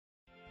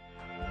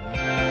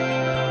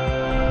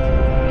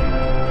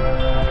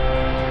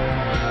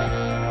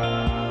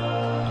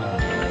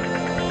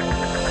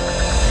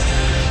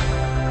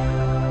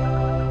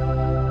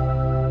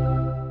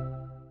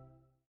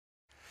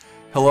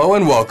Hello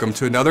and welcome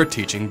to another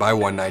teaching by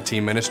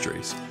 119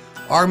 Ministries.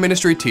 Our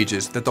ministry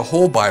teaches that the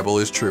whole Bible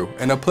is true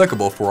and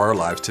applicable for our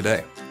lives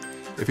today.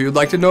 If you would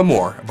like to know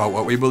more about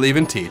what we believe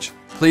and teach,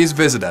 please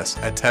visit us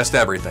at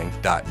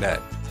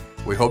testeverything.net.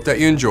 We hope that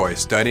you enjoy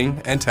studying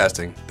and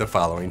testing the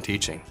following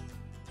teaching.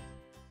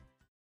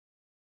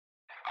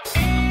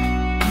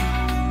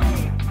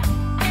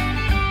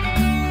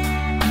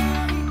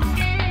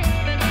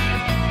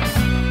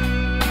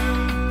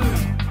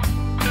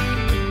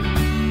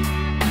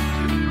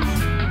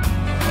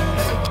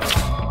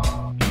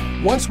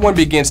 Once one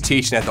begins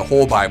teaching that the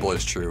whole Bible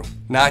is true,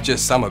 not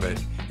just some of it,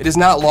 it is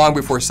not long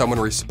before someone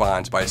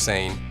responds by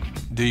saying,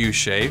 "Do you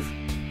shave?"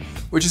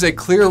 Which is a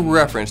clear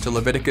reference to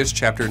Leviticus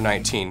chapter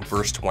 19,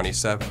 verse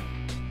 27.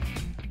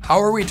 How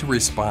are we to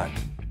respond?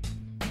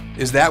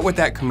 Is that what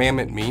that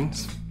commandment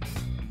means?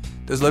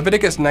 Does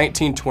Leviticus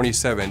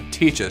 19:27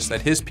 teach us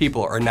that His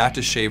people are not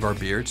to shave our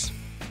beards?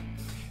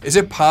 Is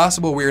it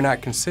possible we are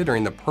not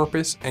considering the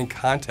purpose and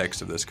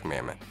context of this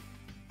commandment?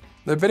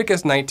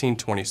 Leviticus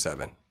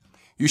 19:27.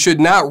 You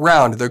should not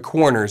round the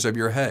corners of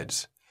your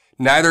heads,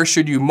 neither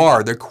should you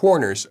mar the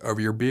corners of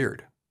your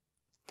beard.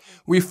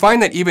 We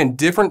find that even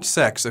different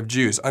sects of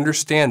Jews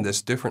understand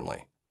this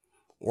differently.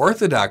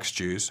 Orthodox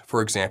Jews,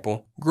 for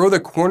example, grow the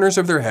corners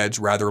of their heads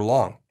rather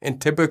long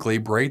and typically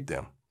braid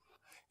them.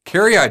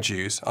 Karaite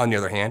Jews, on the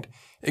other hand,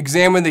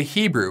 examine the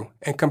Hebrew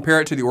and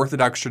compare it to the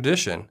Orthodox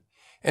tradition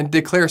and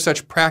declare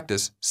such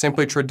practice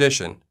simply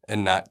tradition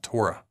and not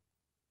Torah.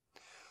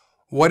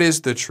 What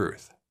is the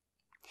truth?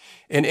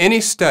 In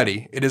any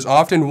study, it is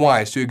often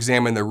wise to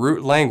examine the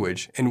root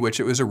language in which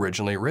it was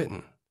originally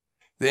written.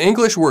 The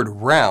English word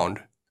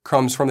round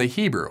comes from the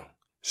Hebrew,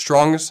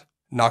 Strong's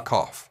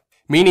knockoff,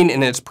 meaning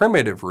in its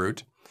primitive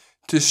root,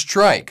 to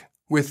strike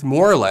with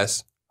more or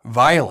less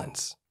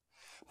violence.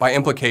 By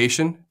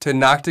implication, to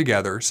knock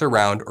together,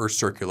 surround, or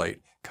circulate,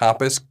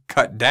 compass,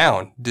 cut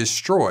down,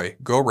 destroy,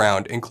 go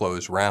round, and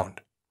close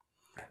round.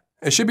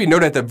 It should be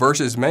noted that the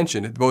verses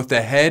mentioned both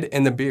the head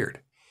and the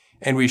beard,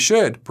 and we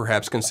should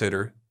perhaps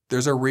consider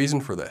there's a reason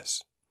for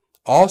this.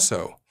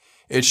 Also,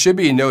 it should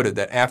be noted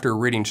that after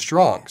reading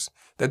Strong's,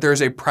 that there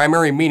is a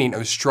primary meaning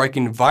of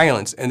striking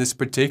violence in this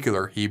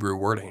particular Hebrew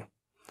wording.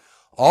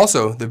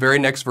 Also, the very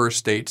next verse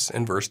states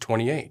in verse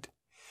 28,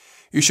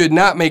 "You should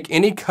not make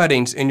any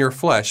cuttings in your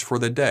flesh for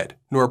the dead,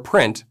 nor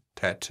print,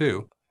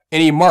 tattoo,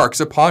 any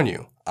marks upon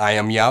you. I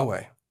am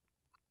Yahweh."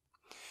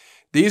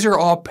 These are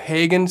all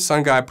pagan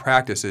sun god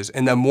practices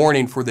in the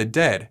mourning for the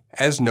dead,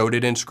 as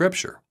noted in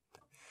Scripture.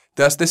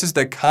 Thus, this is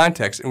the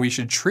context, and we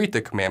should treat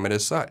the commandment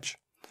as such.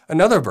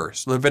 Another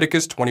verse,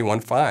 Leviticus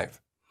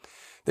 21:5.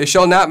 "They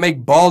shall not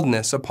make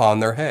baldness upon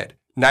their head,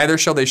 neither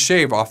shall they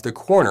shave off the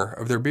corner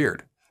of their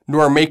beard,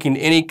 nor making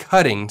any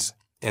cuttings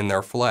in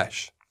their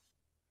flesh."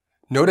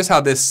 Notice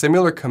how this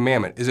similar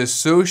commandment is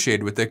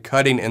associated with the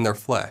cutting in their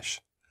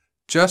flesh,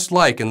 just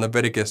like in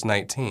Leviticus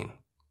 19.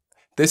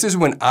 This is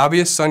when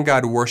obvious sun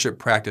god worship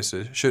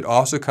practices should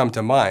also come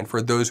to mind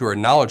for those who are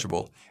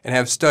knowledgeable and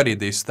have studied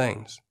these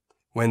things.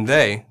 When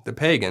they, the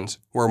pagans,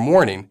 were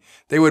mourning,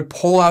 they would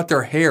pull out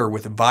their hair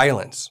with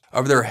violence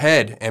of their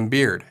head and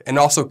beard and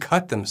also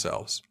cut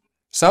themselves.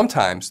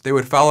 Sometimes they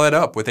would follow it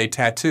up with a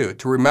tattoo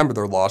to remember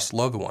their lost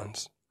loved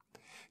ones.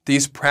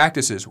 These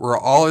practices were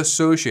all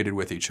associated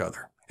with each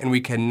other, and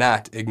we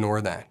cannot ignore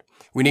that.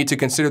 We need to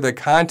consider the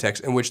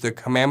context in which the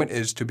commandment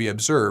is to be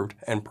observed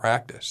and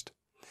practiced.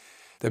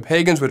 The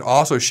pagans would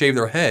also shave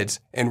their heads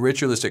in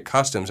ritualistic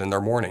customs in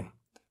their mourning.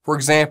 For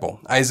example,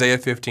 Isaiah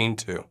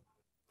 15:2.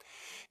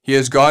 "He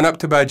has gone up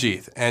to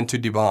Bajith and to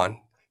Dibon,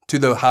 to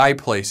the high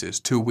places,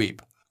 to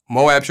weep.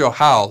 Moab shall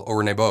howl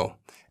over Nebo,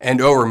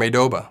 and over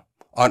Medeba.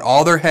 On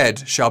all their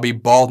heads shall be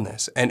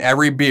baldness, and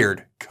every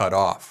beard cut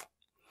off."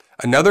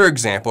 Another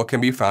example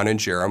can be found in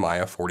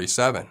Jeremiah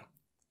 47.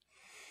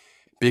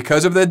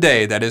 "Because of the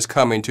day that is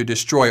coming to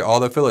destroy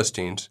all the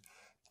Philistines,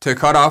 to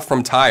cut off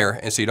from Tyre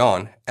and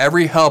Sidon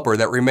every helper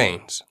that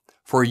remains,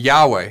 for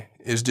Yahweh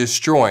is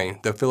destroying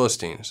the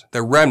Philistines,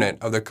 the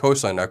remnant of the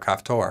coastland of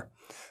Caphtor.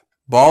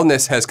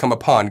 Baldness has come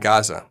upon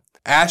Gaza.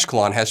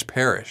 Ashkelon has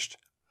perished.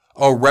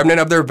 O remnant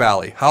of their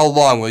valley, how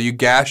long will you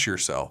gash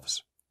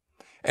yourselves?"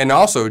 And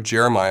also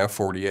Jeremiah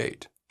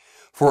 48.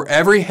 "For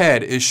every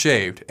head is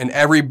shaved, and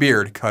every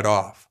beard cut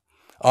off.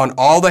 On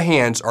all the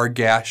hands are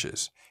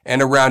gashes,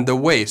 and around the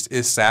waist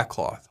is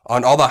sackcloth.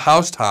 On all the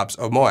housetops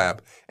of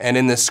Moab, and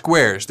in the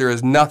squares there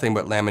is nothing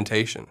but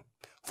lamentation.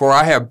 For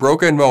I have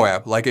broken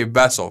Moab like a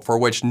vessel for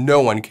which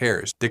no one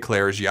cares,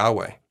 declares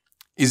Yahweh."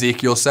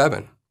 Ezekiel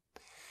 7.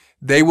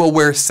 "They will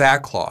wear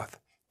sackcloth.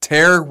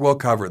 Terror will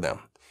cover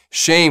them.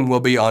 Shame will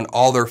be on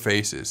all their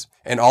faces,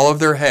 and all of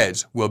their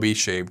heads will be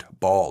shaved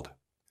bald."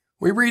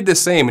 We read the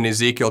same in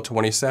Ezekiel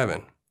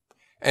 27.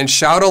 "And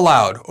shout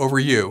aloud over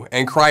you,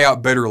 and cry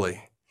out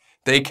bitterly.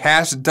 They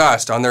cast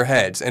dust on their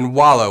heads, and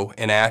wallow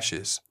in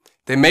ashes.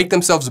 They make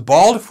themselves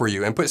bald for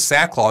you, and put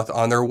sackcloth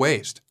on their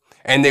waist.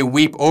 And they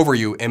weep over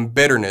you in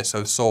bitterness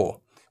of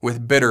soul,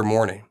 with bitter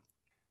mourning."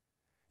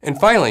 And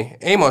finally,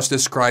 Amos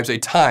describes a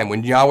time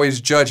when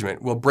Yahweh's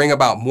judgment will bring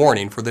about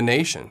mourning for the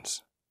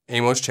nations.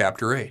 Amos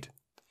chapter 8.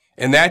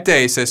 In that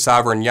day, says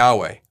sovereign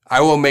Yahweh,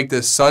 I will make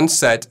the sun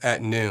set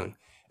at noon,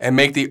 and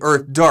make the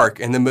earth dark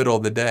in the middle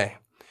of the day.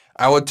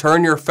 I will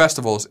turn your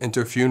festivals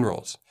into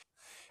funerals,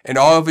 and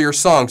all of your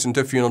songs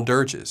into funeral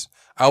dirges.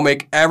 I will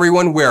make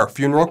everyone wear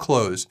funeral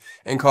clothes,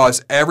 and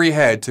cause every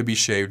head to be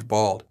shaved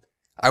bald.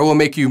 I will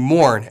make you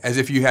mourn as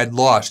if you had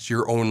lost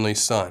your only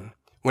son.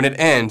 When it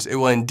ends, it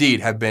will indeed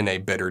have been a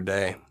bitter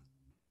day.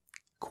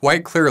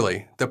 Quite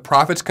clearly, the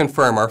prophets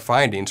confirm our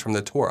findings from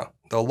the Torah,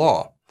 the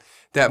law,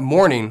 that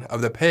mourning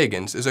of the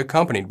pagans is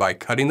accompanied by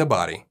cutting the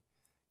body,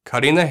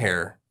 cutting the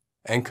hair,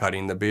 and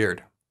cutting the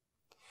beard.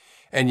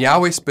 And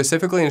Yahweh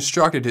specifically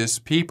instructed his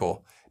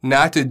people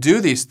not to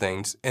do these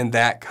things in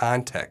that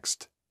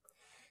context.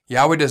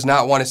 Yahweh does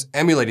not want us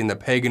emulating the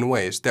pagan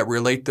ways that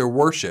relate their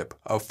worship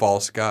of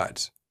false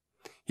gods.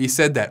 He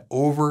said that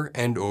over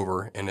and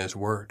over in his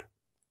word.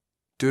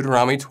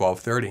 Deuteronomy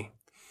 12:30.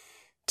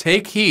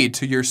 Take heed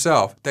to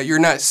yourself that you're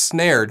not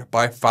snared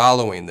by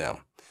following them.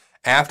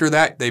 After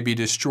that they be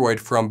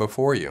destroyed from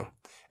before you,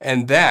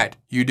 and that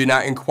you do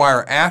not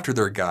inquire after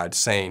their gods,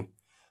 saying,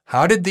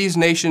 how did these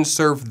nations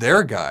serve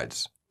their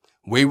gods?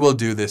 We will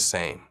do the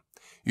same.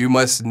 You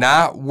must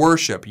not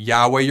worship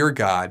Yahweh your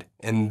God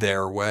in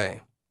their way.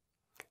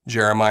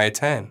 Jeremiah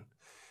 10.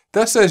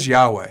 Thus says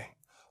Yahweh,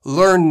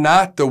 learn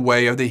not the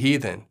way of the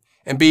heathen,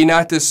 and be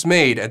not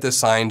dismayed at the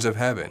signs of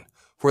heaven,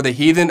 for the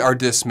heathen are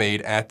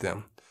dismayed at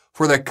them.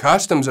 For the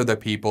customs of the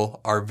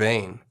people are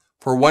vain.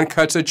 For one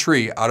cuts a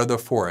tree out of the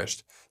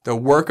forest, the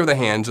work of the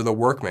hands of the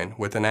workmen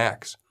with an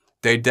axe.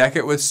 They deck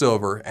it with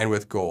silver and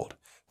with gold.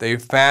 They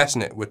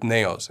fasten it with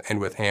nails and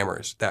with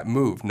hammers that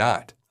move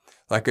not.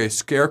 Like a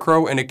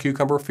scarecrow in a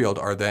cucumber field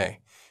are they,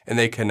 and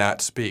they cannot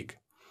speak.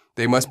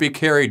 They must be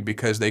carried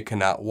because they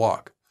cannot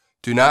walk.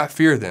 Do not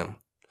fear them,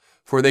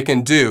 for they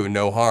can do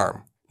no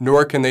harm,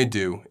 nor can they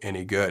do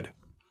any good.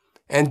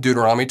 And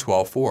Deuteronomy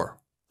 12:4.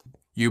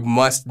 You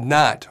must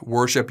not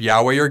worship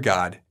Yahweh your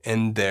God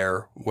in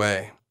their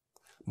way.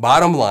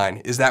 Bottom line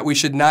is that we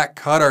should not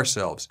cut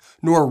ourselves,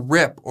 nor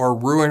rip or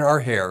ruin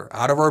our hair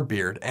out of our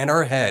beard and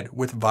our head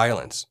with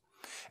violence,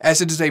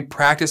 as it is a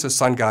practice of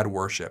sun god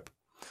worship,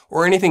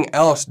 or anything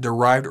else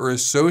derived or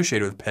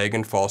associated with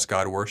pagan false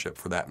god worship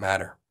for that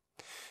matter.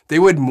 They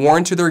would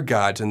mourn to their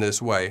gods in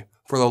this way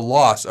for the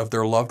loss of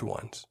their loved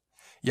ones.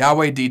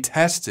 Yahweh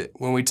detests it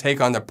when we take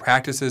on the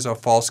practices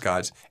of false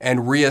gods and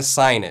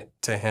reassign it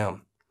to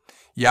him.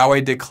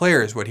 Yahweh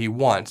declares what he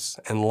wants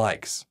and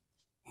likes,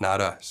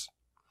 not us.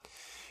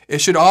 It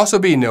should also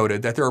be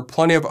noted that there are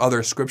plenty of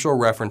other scriptural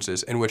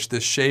references in which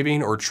this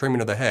shaving or trimming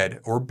of the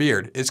head or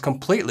beard is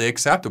completely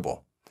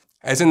acceptable,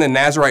 as in the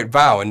Nazirite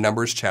vow in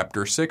Numbers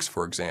chapter 6,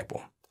 for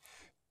example.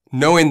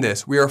 Knowing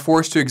this, we are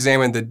forced to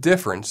examine the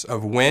difference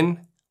of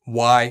when,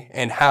 why,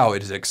 and how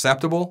it is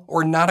acceptable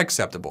or not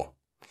acceptable.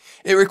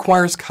 It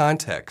requires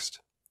context.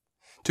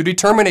 To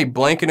determine a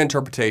blanket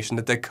interpretation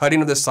that the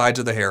cutting of the sides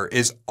of the hair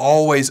is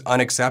always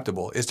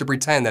unacceptable is to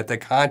pretend that the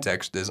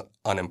context is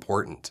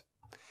unimportant.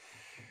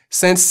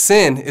 Since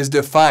sin is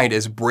defined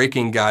as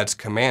breaking God's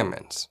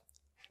commandments,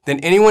 then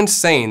anyone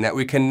saying that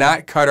we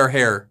cannot cut our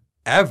hair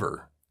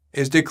ever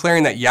is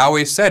declaring that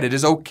Yahweh said it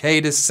is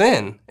okay to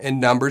sin in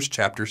Numbers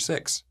chapter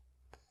 6.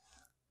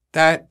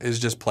 That is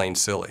just plain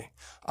silly.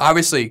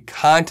 Obviously,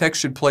 context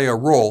should play a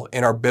role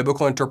in our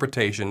biblical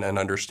interpretation and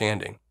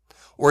understanding,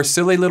 or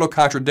silly little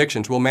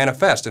contradictions will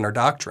manifest in our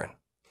doctrine.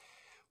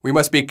 We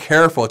must be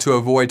careful to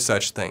avoid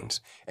such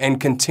things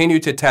and continue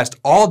to test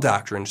all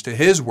doctrines to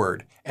His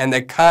Word and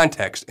the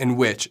context in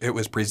which it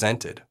was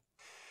presented.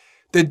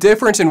 The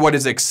difference in what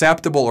is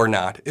acceptable or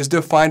not is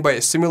defined by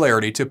its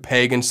similarity to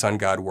pagan sun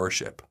god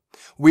worship.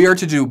 We are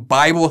to do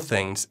Bible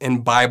things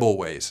in Bible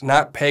ways,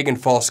 not pagan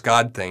false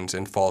god things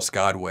in false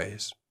god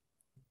ways.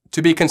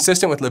 To be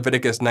consistent with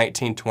Leviticus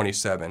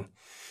 19:27,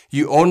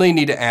 you only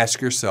need to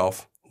ask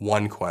yourself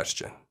one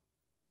question.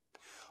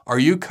 Are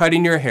you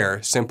cutting your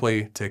hair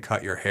simply to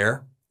cut your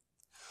hair?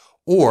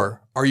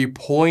 Or are you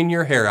pulling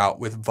your hair out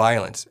with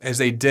violence as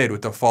they did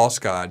with the false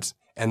gods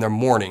and the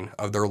mourning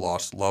of their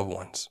lost loved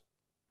ones?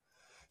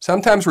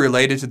 Sometimes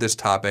related to this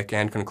topic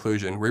and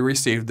conclusion, we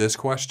received this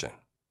question.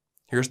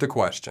 Here's the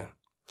question.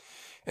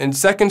 In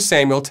 2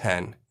 Samuel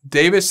 10,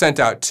 David sent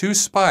out 2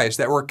 spies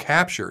that were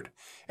captured,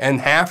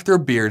 and half their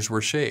beards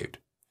were shaved.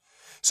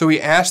 So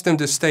he asked them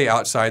to stay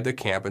outside the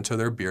camp until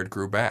their beard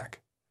grew back.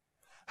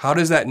 How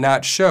does that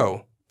not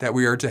show that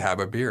we are to have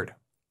a beard?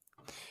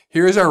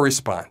 Here is our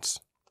response.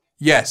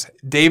 Yes,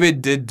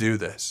 David did do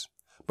this,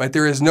 but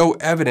there is no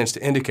evidence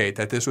to indicate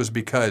that this was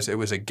because it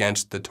was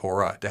against the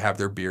Torah to have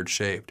their beard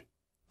shaved.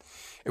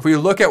 If we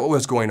look at what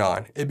was going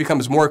on, it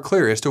becomes more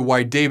clear as to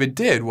why David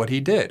did what he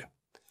did.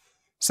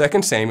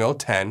 2 Samuel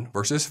 10,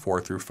 verses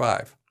 4 through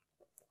 5.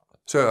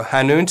 So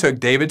Hanun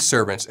took David's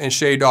servants and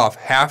shaved off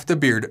half the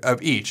beard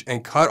of each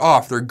and cut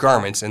off their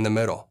garments in the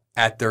middle,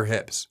 at their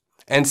hips,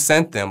 and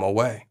sent them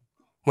away.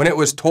 When it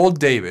was told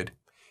David,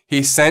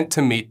 he sent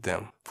to meet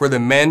them, for the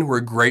men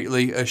were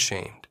greatly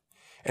ashamed.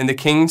 And the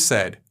king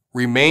said,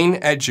 remain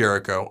at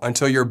Jericho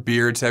until your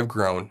beards have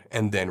grown,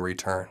 and then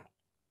return.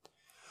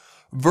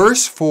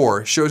 Verse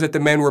 4 shows that the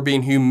men were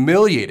being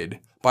humiliated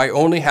by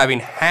only having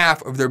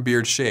half of their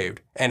beards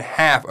shaved and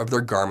half of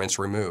their garments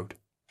removed.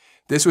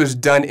 This was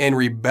done in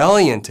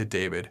rebellion to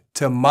David,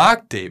 to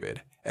mock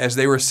David, as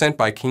they were sent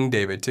by King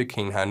David to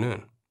King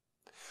Hanun.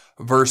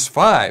 Verse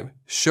 5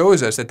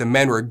 shows us that the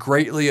men were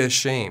greatly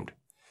ashamed,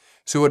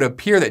 so it would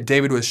appear that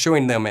David was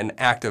showing them an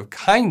act of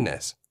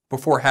kindness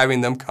before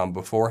having them come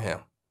before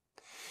him.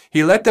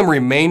 He let them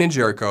remain in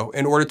Jericho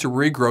in order to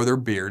regrow their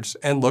beards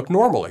and look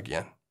normal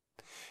again.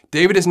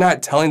 David is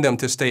not telling them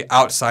to stay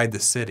outside the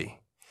city,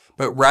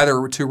 but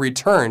rather to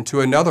return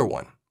to another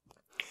one.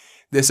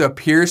 This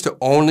appears to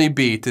only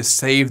be to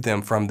save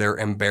them from their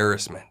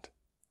embarrassment,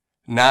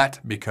 not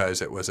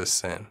because it was a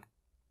sin.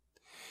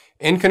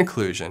 In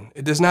conclusion,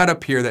 it does not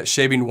appear that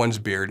shaving one's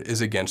beard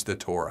is against the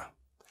Torah.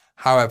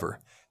 However,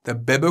 the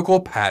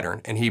biblical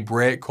pattern in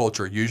Hebraic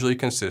culture usually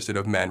consisted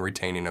of men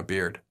retaining a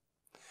beard.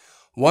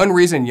 One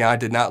reason Yah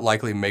did not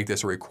likely make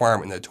this a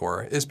requirement in the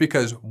Torah is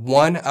because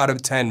 1 out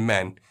of 10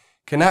 men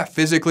cannot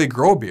physically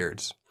grow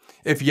beards.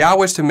 If Yah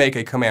was to make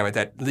a commandment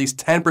that at least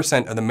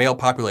 10% of the male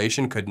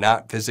population could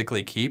not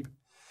physically keep,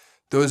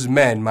 those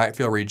men might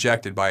feel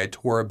rejected by a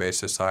Torah-based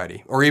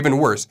society, or even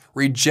worse,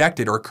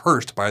 rejected or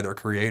cursed by their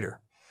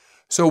Creator.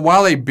 So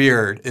while a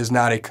beard is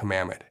not a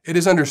commandment, it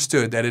is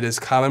understood that it is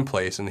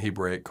commonplace in the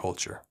Hebraic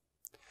culture.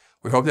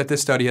 We hope that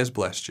this study has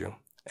blessed you,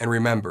 and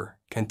remember,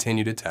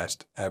 continue to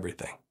test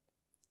everything.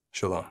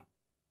 Shalom.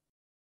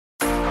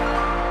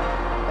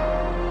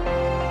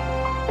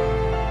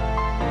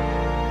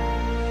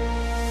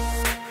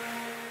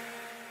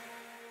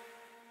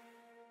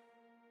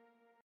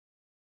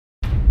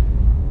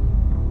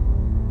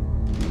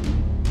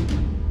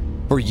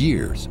 For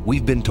years,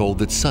 we've been told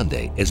that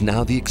Sunday is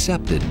now the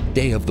accepted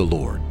day of the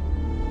Lord.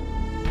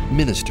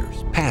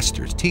 Ministers,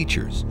 pastors,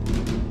 teachers,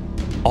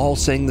 all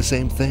saying the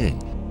same thing.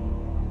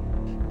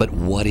 But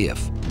what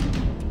if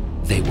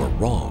they were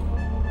wrong?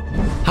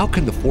 How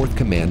can the fourth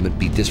commandment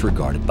be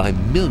disregarded by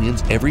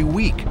millions every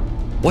week?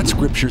 What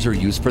scriptures are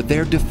used for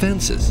their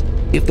defenses?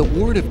 If the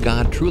Word of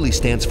God truly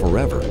stands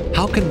forever,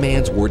 how can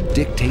man's word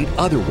dictate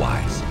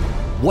otherwise?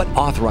 What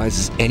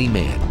authorizes any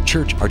man,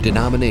 church, or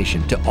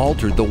denomination to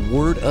alter the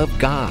Word of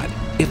God?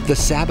 If the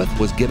Sabbath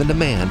was given to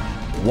man,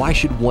 why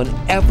should one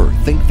ever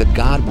think that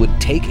God would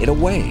take it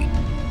away?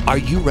 Are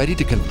you ready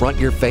to confront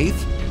your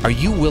faith? Are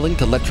you willing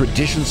to let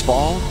traditions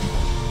fall?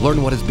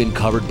 Learn what has been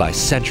covered by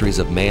centuries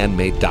of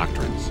man-made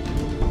doctrines.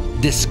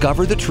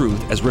 Discover the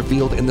truth as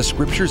revealed in the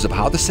Scriptures of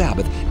how the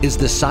Sabbath is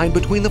the sign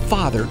between the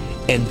Father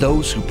and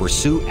those who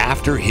pursue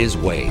after His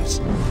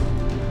ways.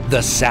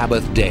 The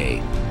Sabbath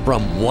Day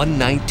from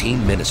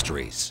 119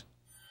 Ministries.